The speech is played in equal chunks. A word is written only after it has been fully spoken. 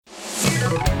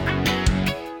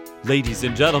Ladies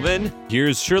and gentlemen,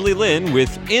 here's Shirley Lin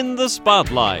with In the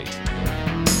Spotlight.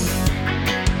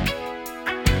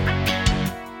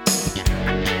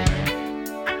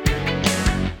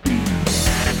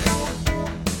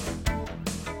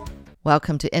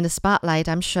 Welcome to In the Spotlight.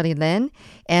 I'm Shirley Lin,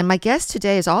 and my guest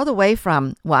today is all the way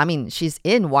from, she's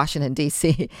in Washington,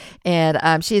 D.C.,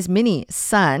 and she is Minnie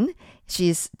Sun.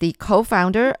 She's the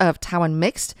co-founder of Taiwan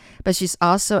Mixed, but she's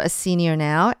also a senior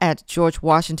now at George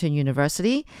Washington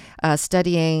University,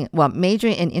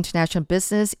 majoring in International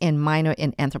Business and minor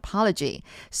in Anthropology.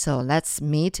 So let's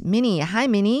meet Minnie. Hi,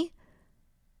 Minnie.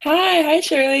 Hi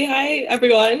Shirley. Hi,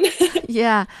 everyone.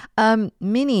 Yeah.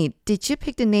 Minnie, did you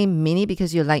pick the name Minnie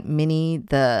because you like Minnie,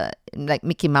 like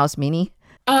Mickey Mouse Minnie?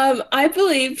 I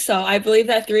believe so. I believe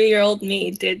that 3-year-old me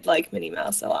did like Minnie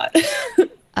Mouse a lot.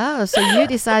 Oh, so you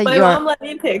decided My mom let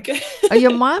me pick.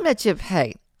 your mom let you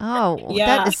pick. Oh, that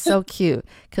Yeah. is so cute.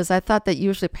 Because I thought that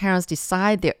usually parents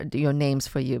decide your names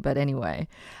for you. But anyway,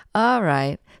 all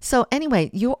right. So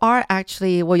anyway, you are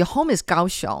actually, your home is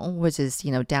Kaohsiung, which is,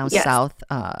 down Yes. south,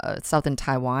 southern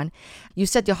Taiwan. You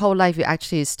said your whole life you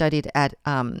actually studied at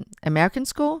American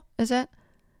school, is it?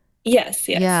 Yes,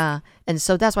 yes. Yeah. And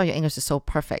so that's why your English is so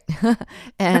perfect.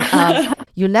 And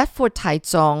you left for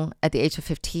Taichung at the age of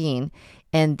 15.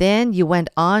 And then you went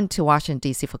on to Washington,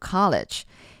 D.C. for college.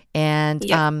 And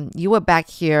Yeah. you were back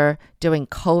here during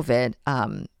COVID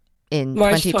in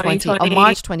March 2020. Oh, 2020.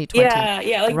 March 2020.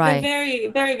 Yeah, like the Right. very,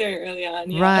 very, very early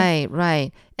on. Yeah.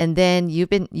 Right. And then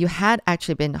you had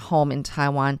actually been home in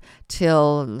Taiwan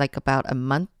till like about a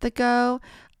month ago,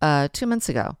 2 months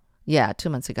ago. Yeah, 2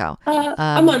 months ago. A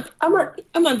Um,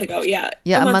 month ago. Yeah,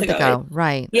 yeah, a a month month ago. ago,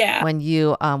 right. Yeah, When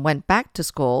you went back to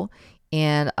school.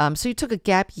 And so you took a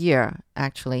gap year,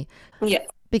 actually, yeah,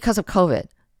 because of COVID.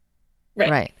 right.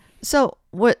 Right. So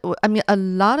a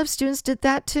lot of students did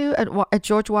that too at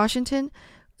George Washington.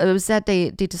 Was that they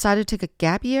decided to take a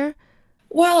gap year?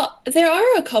 Well, there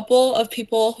are a couple of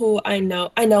people who I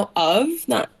know of,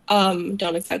 not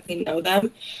don't exactly know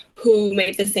them, who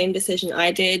made the same decision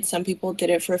I did. Some people did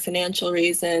it for financial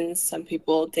reasons. Some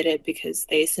people did it because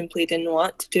they simply didn't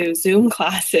want to do Zoom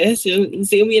classes,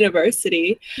 Zoom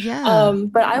University. Yeah.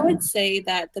 But I would say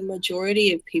that the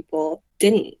majority of people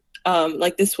didn't.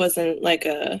 Like this wasn't like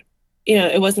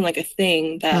it wasn't like a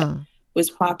thing that Huh. was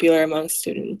popular among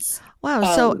students.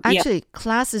 Wow. So Yeah. actually,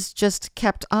 classes just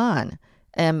kept on,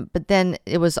 but then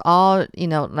it was all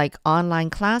like online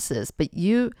classes. But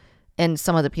you and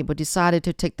some other people decided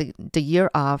to take the year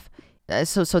off.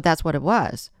 So that's what it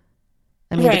was.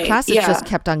 I mean, the Right. classes just Yeah.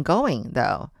 kept on going,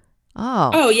 though.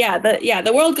 Oh. Oh yeah,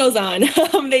 the world goes on.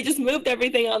 They just moved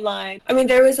everything online. I mean,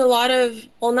 there was a lot of,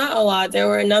 well, not a lot. There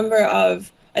were a number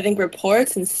of, I think,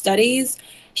 reports and studies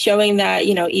showing that,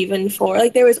 even for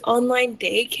like there was online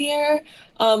daycare,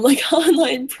 like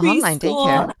online Online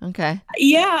daycare. preschool. Okay.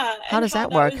 Yeah, How and does how that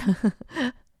that work?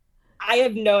 was, I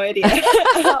have no idea.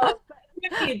 But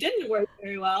apparently it didn't work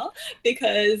very well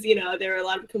because, there were a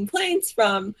lot of complaints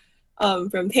from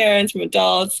parents, from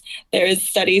adults. There's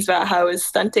studies about how it's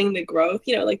stunting the growth,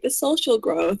 like the social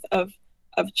growth of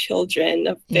children,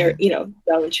 of their, Yeah.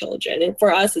 young children. And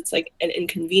for us, it's like an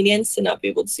inconvenience to not be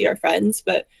able to see our friends,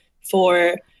 but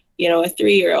for a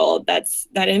 3-year-old,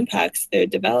 that impacts their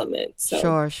development.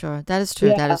 So Sure. That is true.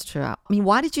 That yeah. is true. I mean,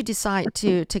 why did you decide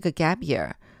to take a gap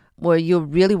year? Were you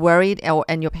really worried,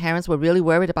 and your parents were really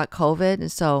worried about COVID,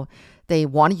 and so they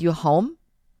wanted you home?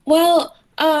 Well,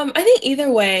 I think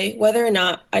either way, whether or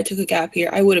not I took a gap year,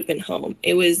 I would have been home.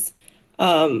 It was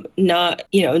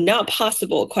not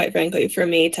possible, quite frankly, for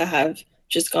me to have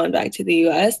just gone back to the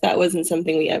US. That wasn't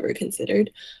something we ever considered.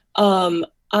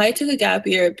 I took a gap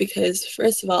year because,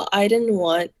 first of all, I didn't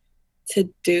want to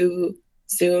do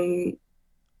Zoom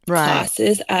Right.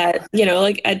 classes at,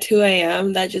 like at 2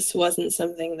 a.m. That just wasn't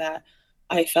something that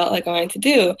I felt like I wanted to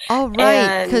do. Oh, right.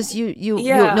 And Because you no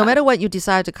yeah, matter what, you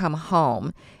decided to come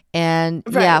home. And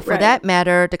yeah, right, for right. that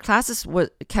matter, the classes were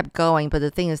kept going, but the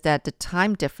thing is that the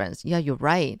time difference. Yeah, you're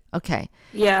right. Okay.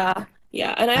 Yeah,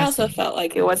 yeah. And I I also see. felt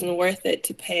like it wasn't worth it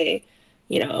to pay,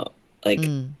 you know, like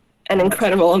Mm. an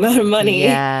incredible amount of money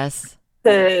Yes.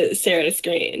 to stare at a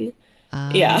screen.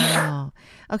 Yeah.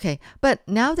 Oh, okay. But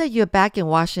now that you're back in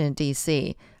Washington,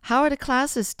 D.C., how are the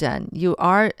classes done? You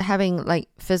are having like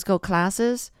physical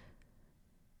classes?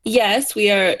 Yes, we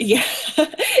are. Yeah.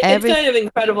 It's Every, kind of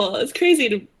incredible. It's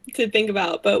crazy to think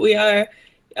about, but we are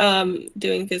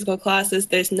doing physical classes.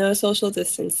 There's no social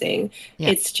distancing. yeah,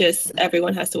 It's just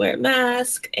everyone has to wear a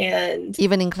mask and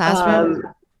even in classroom?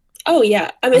 um oh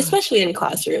yeah, I mean Oh, especially in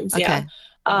classrooms, yeah.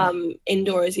 okay.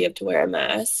 Indoors you have to wear a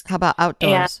mask How about and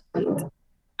outdoors?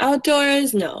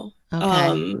 outdoors, no.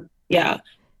 Okay. Yeah.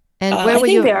 And where I were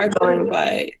think they you? are going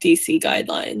by DC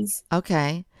guidelines.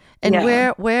 Okay. And Yeah.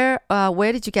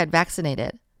 where did you get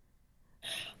vaccinated?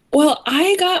 Well,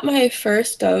 I got my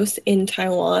first dose in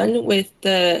Taiwan with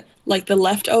the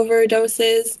leftover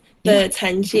doses, Yeah. the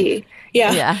 10G.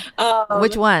 Yeah. Yeah.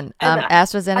 Which Um, one? and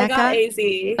I got AstraZeneca?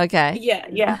 AZ. Okay. Yeah,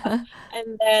 yeah.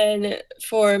 And then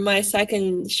for my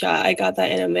second shot, I got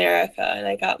that in America and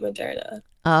I got Moderna.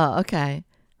 Oh, okay.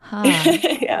 Huh.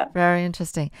 Yeah. Very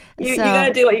interesting. You So,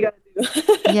 gotta do what you gotta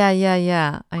do.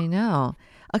 yeah. I know.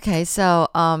 Okay, so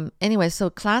anyway, so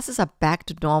classes are back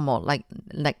to normal, like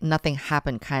nothing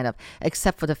happened kind of,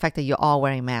 except for the fact that you're all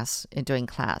wearing masks during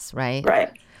class, right? Right.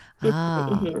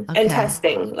 Ah, And okay.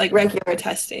 testing, like regular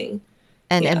testing.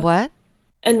 And Yeah. what?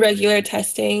 And regular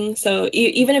testing. So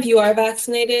even if you are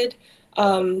vaccinated,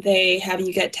 they have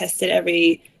you get tested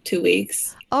every 2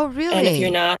 weeks. Oh, And if you're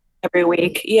really? not, every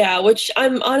week. Yeah, which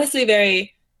I'm honestly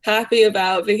very happy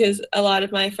about because a lot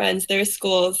of my friends, their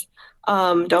schools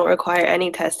don't require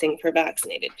any testing for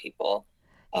vaccinated people.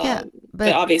 Yeah, But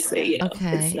but obviously, it's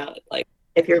okay. not like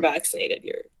if you're vaccinated,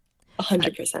 you're Uh,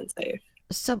 100% safe.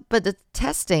 but the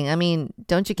testing, I mean,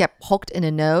 don't you get poked in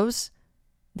the nose?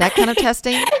 That kind of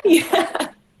testing? Yeah.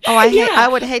 Oh, Yeah, I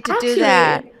would hate to do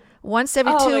that. actually. Once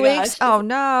every Oh two my weeks? gosh. Oh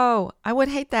no, I would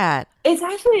hate that. It's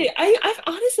actually I've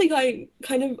honestly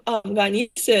kind of gotten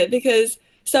used to it because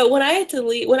so when I had to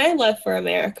leave when I left for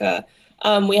America,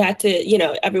 we had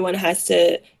to, everyone has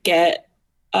to get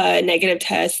a negative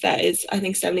test that is I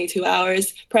think 72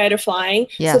 hours prior to flying.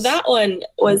 So Yes. that one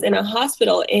was in a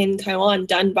hospital in Taiwan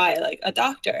done by like a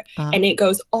doctor Uh, and it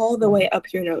goes all the way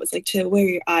up your nose, like to where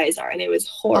your eyes are, and it was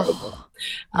horrible.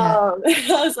 oh,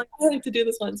 yeah. I was like, I have to do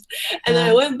this once. And then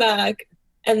I Uh, went back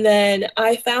and then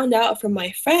I found out from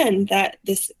my friend that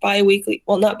this biweekly,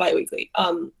 well, not biweekly,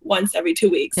 once every 2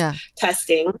 weeks yeah.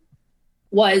 testing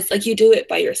was like you do it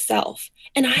by yourself.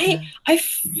 And Okay. I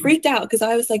freaked out because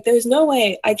I was like, there's no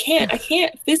way I can't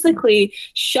physically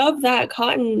shove that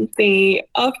cotton thing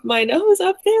up my nose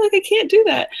up there. Like I can't do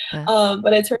that. Yeah.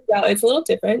 But it turns out it's a little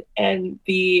different. And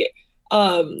the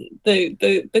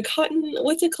cotton,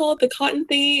 what's it called? The cotton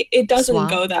thing, it doesn't Swab?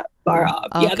 go that far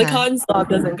up. Yeah, the Okay. cotton swab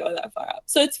doesn't go that far up.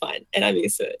 So it's fine. And I'm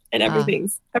used to it. And Uh,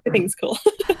 everything's cool.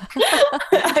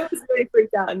 I was really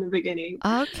freaked out in the beginning.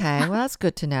 okay. Well, that's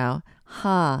good to know.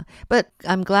 Huh. But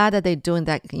I'm glad that they're doing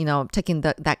that, taking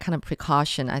that kind of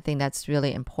precaution. I think that's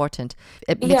really important.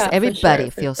 It makes Yeah, for everybody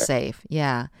sure, for feel sure. safe.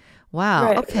 Yeah. Wow.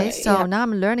 Right, Okay. right. So Yeah. now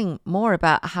I'm learning more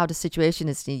about how the situation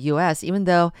is in the US, even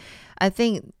though I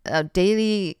think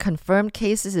daily confirmed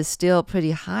cases is still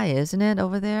pretty high, isn't it,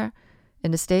 over there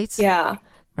in the States? Yeah.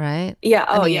 Right? Yeah.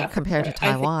 I Oh, mean, yeah, for compared to sure.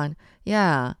 I think. Taiwan.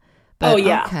 Yeah. Oh, But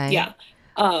yeah. okay. Yeah.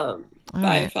 Um, All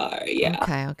by right. far. Yeah.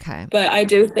 Okay. But I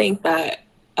do think that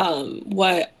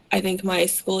what I think my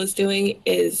school is doing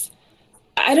is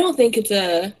I don't think it's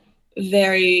a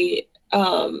very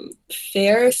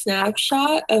fair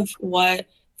snapshot of what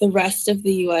the rest of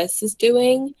the US is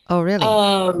doing. Oh, really?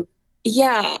 Um,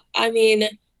 yeah, I mean,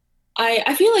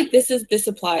 I feel like this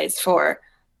applies for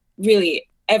really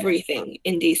everything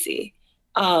in DC.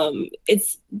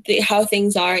 It's how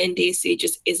things are in DC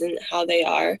just isn't how they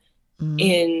are Mm-hmm.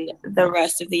 in the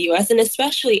rest of the US, and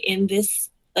especially in this,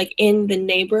 like in the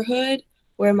neighborhood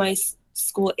where my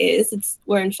school is.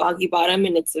 We're in Foggy Bottom,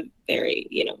 and it's a very,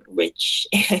 rich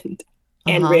and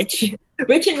Uh-huh. rich,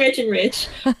 rich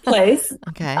place.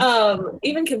 Okay.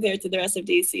 Even compared to the rest of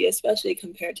DC, especially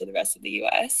compared to the rest of the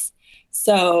US.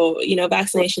 So,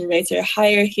 vaccination rates are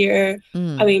higher here.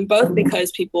 I Mm, mean, both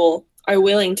because people are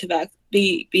willing to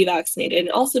be vaccinated, and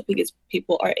also because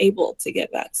people are able to get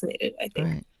vaccinated, I think.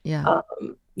 right. Yeah.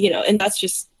 And that's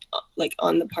just like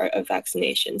on the part of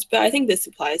vaccinations. But I think this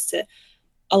applies to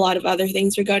a lot of other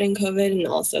things regarding COVID and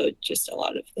also just a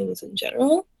lot of things in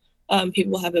general.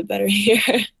 People have it better here.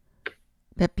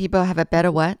 But people have a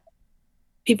better what?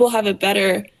 People have it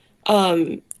better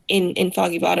in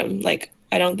Foggy Bottom. Like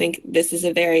I don't think this is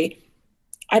very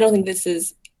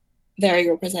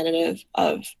representative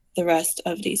of the rest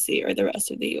of DC or the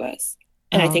rest of the US.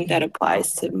 And I Oh, think that okay.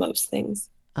 applies to most things.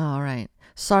 All right.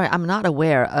 Sorry, I'm not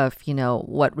aware of,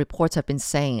 what reports have been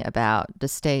saying about the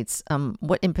states.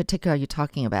 What in particular are you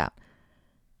talking about?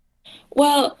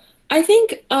 Well, I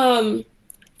think,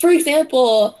 for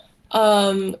example,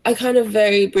 I kind of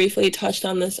very briefly touched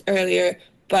on this earlier,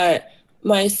 but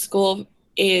my school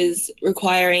is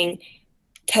requiring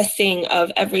testing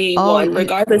of Oh, everyone,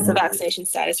 regardless of vaccination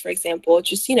status, for example,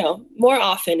 just, more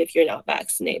often if you're not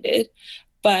vaccinated.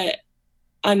 But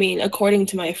I mean, according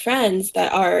to my friends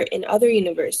that are in other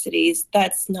universities,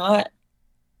 that's not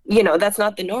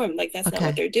the norm. Like, that's not what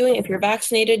okay. they're doing. If you're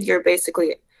vaccinated, you're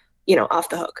basically, off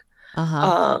the hook. Uh-huh.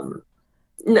 Um,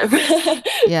 no,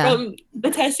 Yeah. from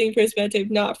the testing perspective,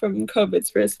 not from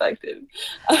COVID's perspective.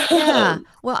 Yeah. Um,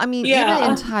 Well, I mean, even in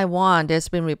yeah, Taiwan, there's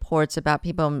been reports about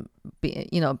people,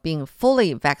 being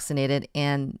fully vaccinated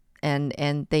and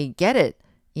they get it,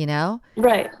 you know?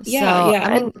 right. Yeah, So,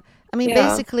 yeah, and I mean, yeah,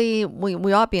 basically,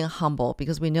 we are being humble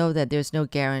because we know that there's no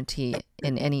guarantee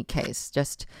in any case.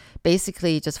 Just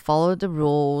basically just follow the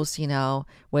rules,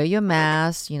 wear your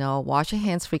mask, wash your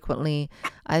hands frequently.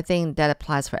 I think that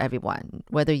applies for everyone,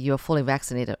 whether you're fully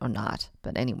vaccinated or not.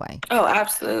 But anyway, oh,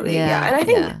 absolutely, yeah. yeah, And I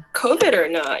think yeah. COVID or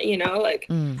not,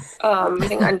 Mm. I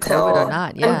think COVID or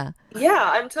not, and yeah.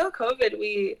 yeah, until COVID,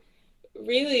 we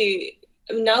really,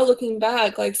 now looking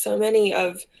back, like so many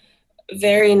of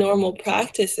very normal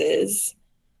practices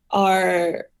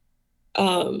are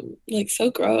like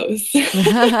so gross.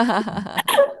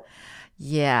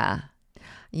 Yeah.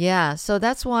 Yeah, so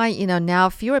that's why, now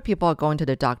fewer people are going to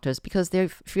the doctors because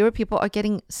fewer people are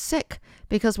getting sick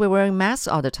because we're wearing masks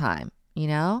all the time.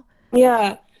 Yeah,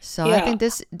 So I yeah. think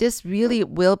this really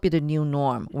will be the new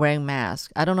norm, wearing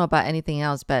masks. I don't know about anything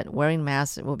else, but wearing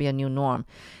masks will be a new norm.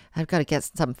 I've got to get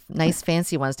some nice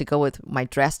fancy ones to go with my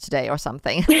dress today or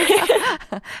something.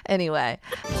 Anyway.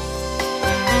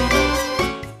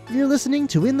 You're listening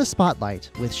to In the Spotlight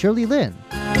with Shirley Lin.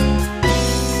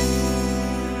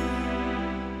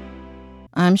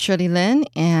 I'm Shirley Lin,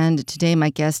 and today my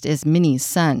guest is Minnie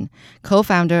Sun,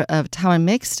 co-founder of Taiwan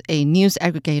Mixed, a news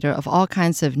aggregator of all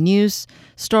kinds of news,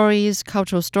 stories,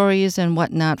 cultural stories, and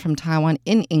whatnot from Taiwan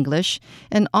in English,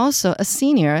 and also a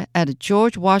senior at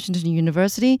George Washington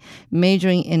University,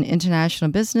 majoring in international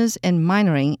business and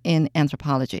minoring in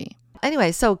anthropology.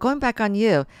 Anyway, so going back on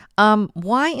you,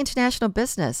 why international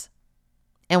business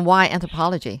and why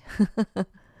anthropology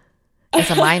as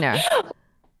a minor?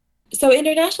 So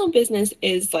international business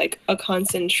is like a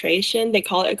concentration. They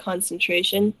call it a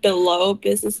concentration below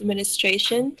business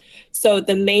administration. So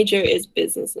the major is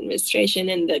business administration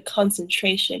and the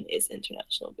concentration is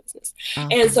international business.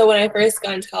 And Okay. so when I first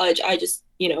got into college, I just,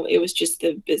 it was just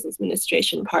the business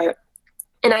administration part.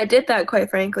 And I did that quite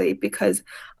frankly because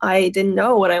I didn't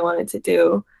know what I wanted to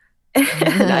do.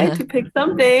 And I had to pick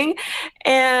something.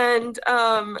 And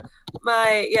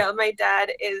my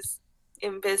dad is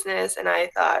in business and I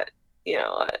thought,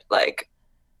 like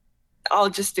I'll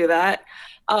just do that.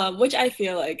 Which I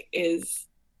feel like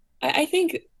I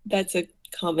think that's a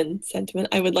common sentiment.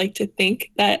 I would like to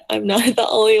think that I'm not the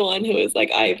only one who is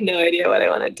like, I have no idea what I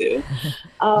want to do.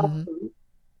 Mhm.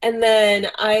 And then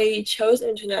I chose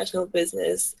international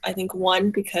business, I think one,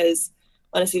 because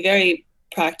honestly, very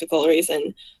practical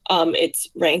reason. It's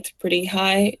ranked pretty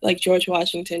high. Like George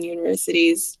Washington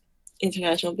University's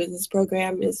international business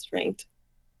program is ranked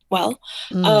well.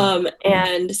 Mm.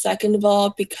 And second of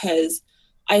all, because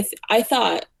I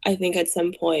think at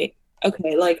some point,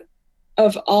 okay, like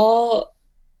of all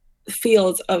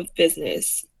fields of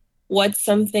business, what's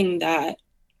something that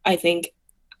I think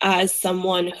as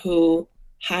someone who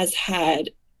has had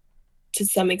to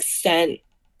some extent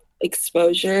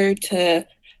exposure to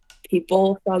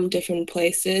people from different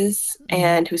places Mhm.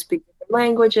 and who speak different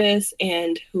languages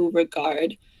and who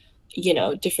regard,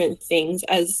 different things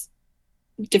as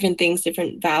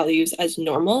different values as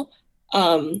normal.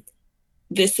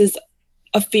 This is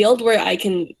a field where I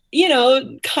can,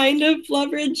 kind of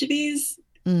leverage these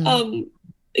Mm. um,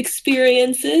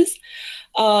 experiences.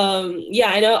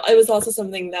 Yeah, I know it was also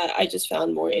something that I just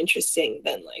found more interesting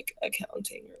than like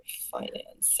accounting or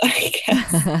finance, I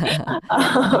guess. Okay.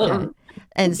 Um,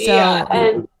 And yeah, so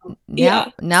and now yeah,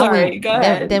 now we sorry, go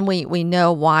then ahead. we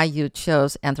know why you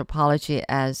chose anthropology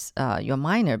as your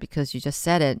minor because you just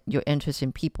said it, you're interested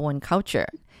in people and culture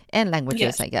and languages,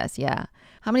 Yes, I guess. Yeah.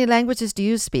 How many languages do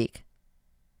you speak?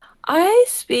 I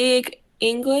speak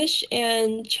English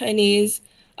and Chinese,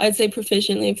 I'd say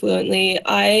proficiently and fluently.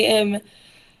 I am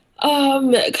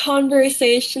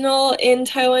conversational in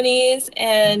Taiwanese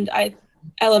and I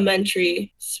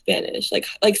elementary Spanish, like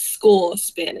school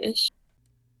Spanish.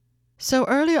 So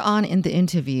earlier on in the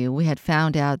interview, we had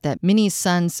found out that Minnie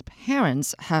Sun's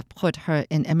parents have put her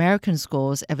in American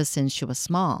schools ever since she was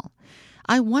small.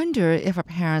 I wonder if her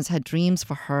parents had dreams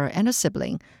for her and her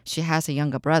sibling, she has a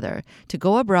younger brother, to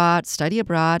go abroad, study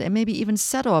abroad, and maybe even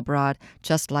settle abroad,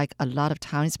 just like a lot of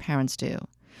Taiwanese parents do.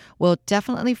 We'll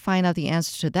definitely find out the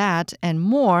answer to that and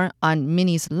more on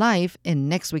Minnie's life in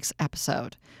next week's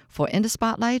episode. For In the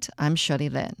Spotlight, I'm Shirley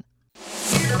Lin.